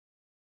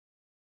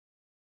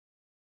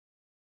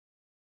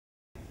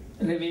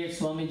revered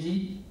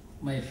Swamiji,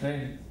 my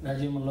friend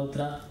Rajiv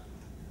Malhotra,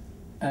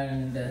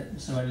 and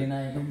Mr.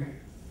 Vallinayagam,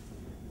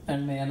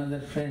 and my another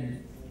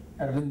friend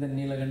Arvindan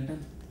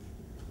Neelakantan,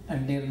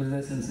 and dear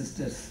brothers and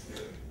sisters.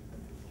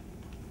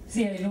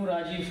 See, I know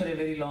Rajiv for a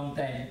very long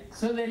time,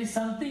 so there is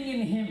something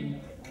in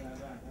him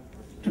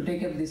to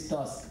take up this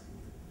task.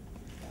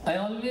 I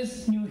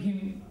always knew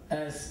him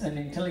as an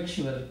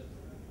intellectual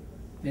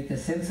with a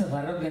sense of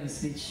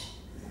arrogance which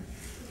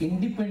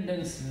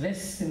independence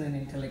vests in an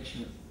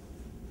intellectual.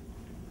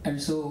 And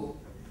so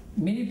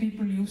many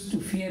people used to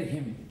fear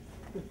him,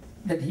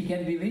 that he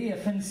can be very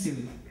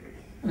offensive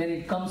when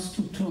it comes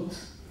to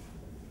truth,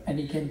 and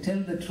he can tell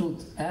the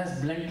truth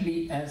as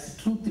bluntly as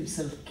truth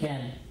itself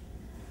can.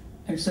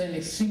 And so I'm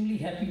extremely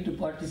happy to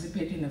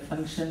participate in a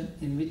function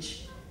in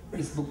which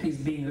this book is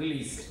being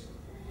released.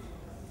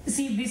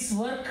 See, this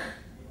work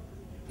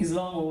is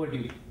long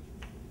overdue.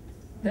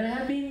 There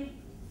have been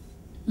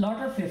a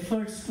lot of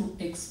efforts to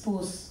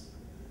expose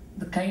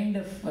the kind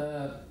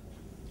of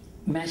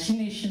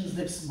machinations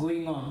that's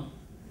going on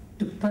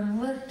to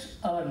pervert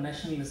our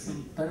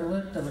nationalism,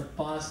 pervert our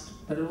past,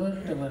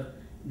 pervert our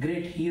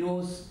great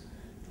heroes,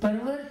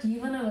 pervert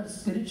even our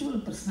spiritual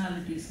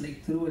personalities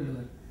like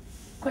Thiruvalluvar.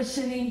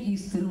 Questioning,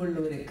 is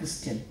Thiruvalluvar a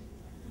Christian?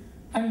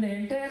 And the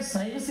entire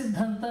Saiva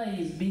Siddhanta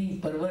is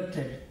being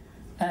perverted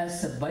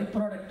as a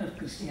byproduct of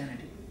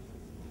Christianity.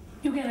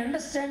 You can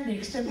understand the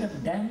extent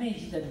of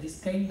damage that this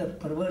kind of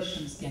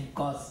perversions can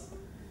cause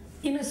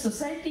in a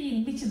society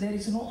in which there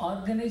is no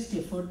organized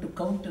effort to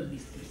counter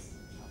these things.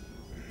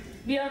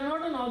 We are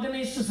not an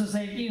organized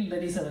society, and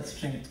that is our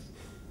strength.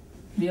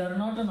 We are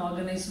not an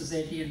organized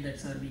society, and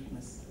that's our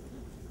weakness.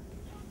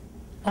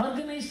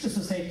 Organized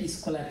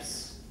societies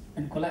collapse,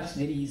 and collapse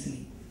very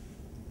easily.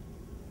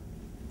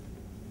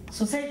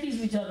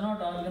 Societies which are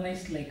not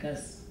organized like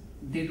us,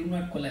 they do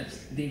not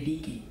collapse, they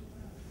decay.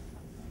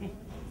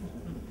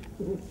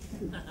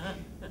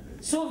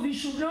 So we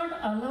should not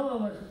allow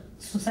our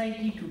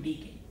society to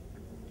decay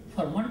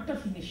for want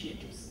of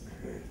initiatives.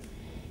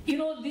 You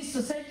know, this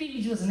society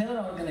which was never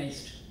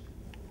organized,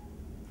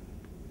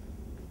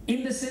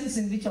 in the sense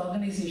in which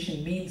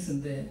organization means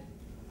in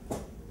the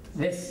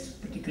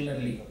West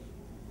particularly,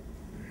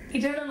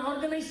 it had an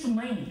organized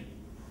mind.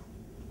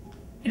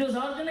 It was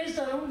organized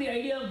around the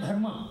idea of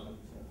dharma,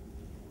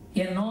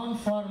 a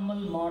non-formal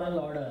moral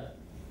order.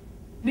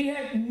 We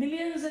had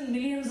millions and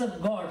millions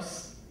of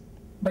gods,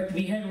 but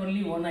we had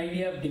only one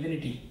idea of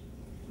divinity.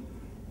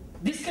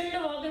 This kind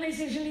of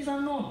organization is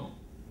unknown.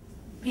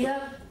 We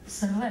have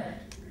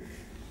survived.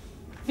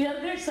 We are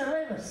great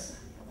survivors.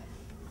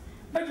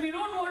 But we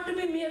don't want to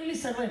be merely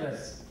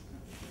survivors.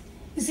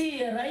 You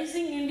see, a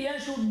rising India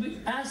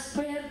should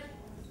aspire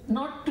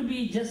not to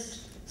be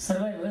just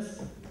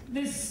survivors.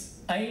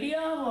 This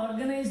idea of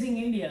organizing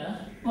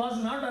India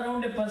was not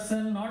around a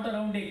person, not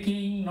around a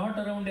king, not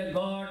around a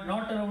god,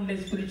 not around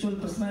a spiritual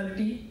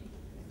personality.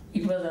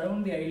 It was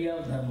around the idea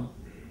of dharma.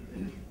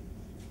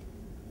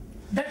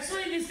 That's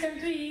why this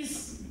country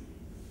is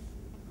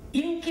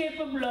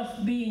incapable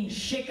of being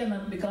shaken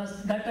up,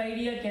 because that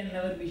idea can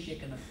never be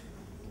shaken up.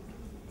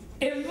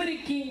 Every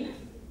king,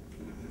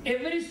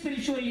 every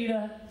spiritual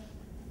leader,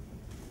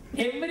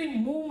 every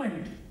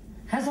movement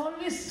has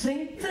always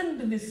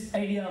strengthened this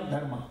idea of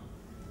dharma.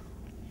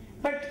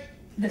 But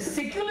the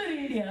secular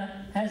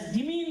India has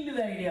demeaned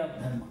the idea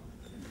of dharma.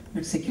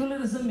 But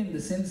secularism, in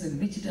the sense in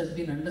which it has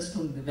been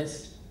understood in the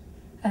West,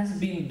 has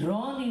been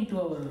drawn into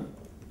our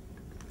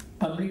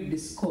public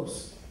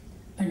discourse,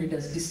 and it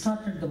has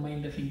distorted the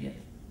mind of India.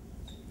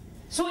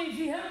 So if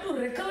we have to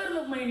recover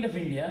the mind of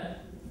India,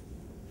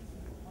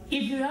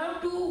 if you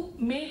have to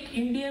make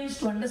Indians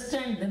to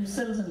understand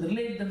themselves and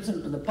relate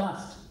themselves to the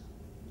past,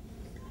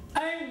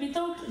 and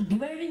without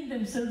dividing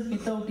themselves,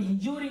 without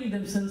injuring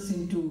themselves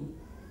into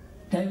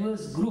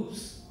diverse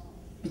groups,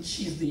 which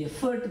is the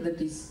effort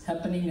that is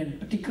happening, and in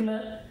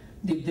particular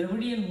the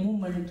Dravidian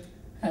movement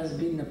has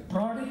been a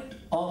product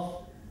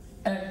of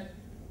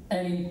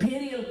an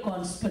imperial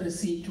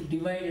conspiracy to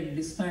divide and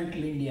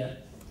dismantle India.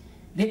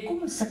 They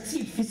couldn't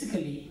succeed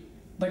physically,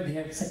 but they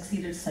had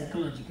succeeded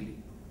psychologically.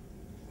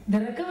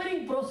 The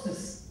recovering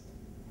process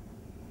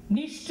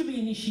needs to be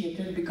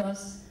initiated,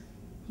 because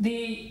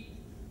the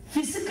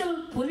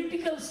physical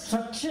political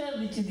structure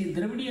which the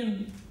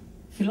Dravidian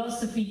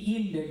philosophy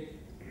yielded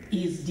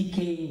is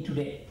decaying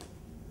today.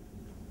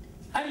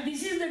 And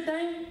this is the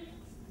time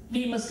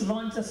we must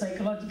launch a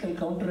psychological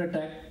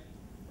counterattack,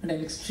 and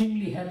I'm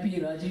extremely happy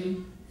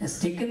Rajiv has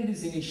taken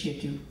this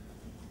initiative,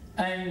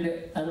 and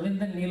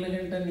Arvindan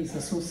Neelakantan, his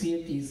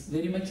associate, is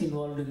very much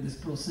involved in this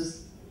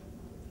process.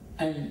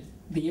 And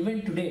the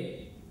event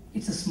today,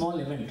 it's a small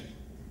event,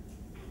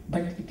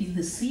 but it is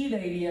the seed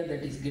idea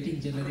that is getting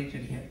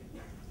generated here.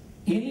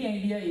 Any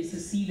idea is a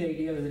seed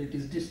idea, whether it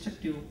is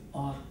destructive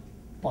or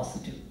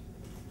positive.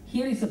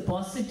 Here is a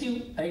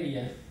positive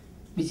idea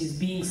which is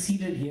being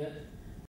seeded here,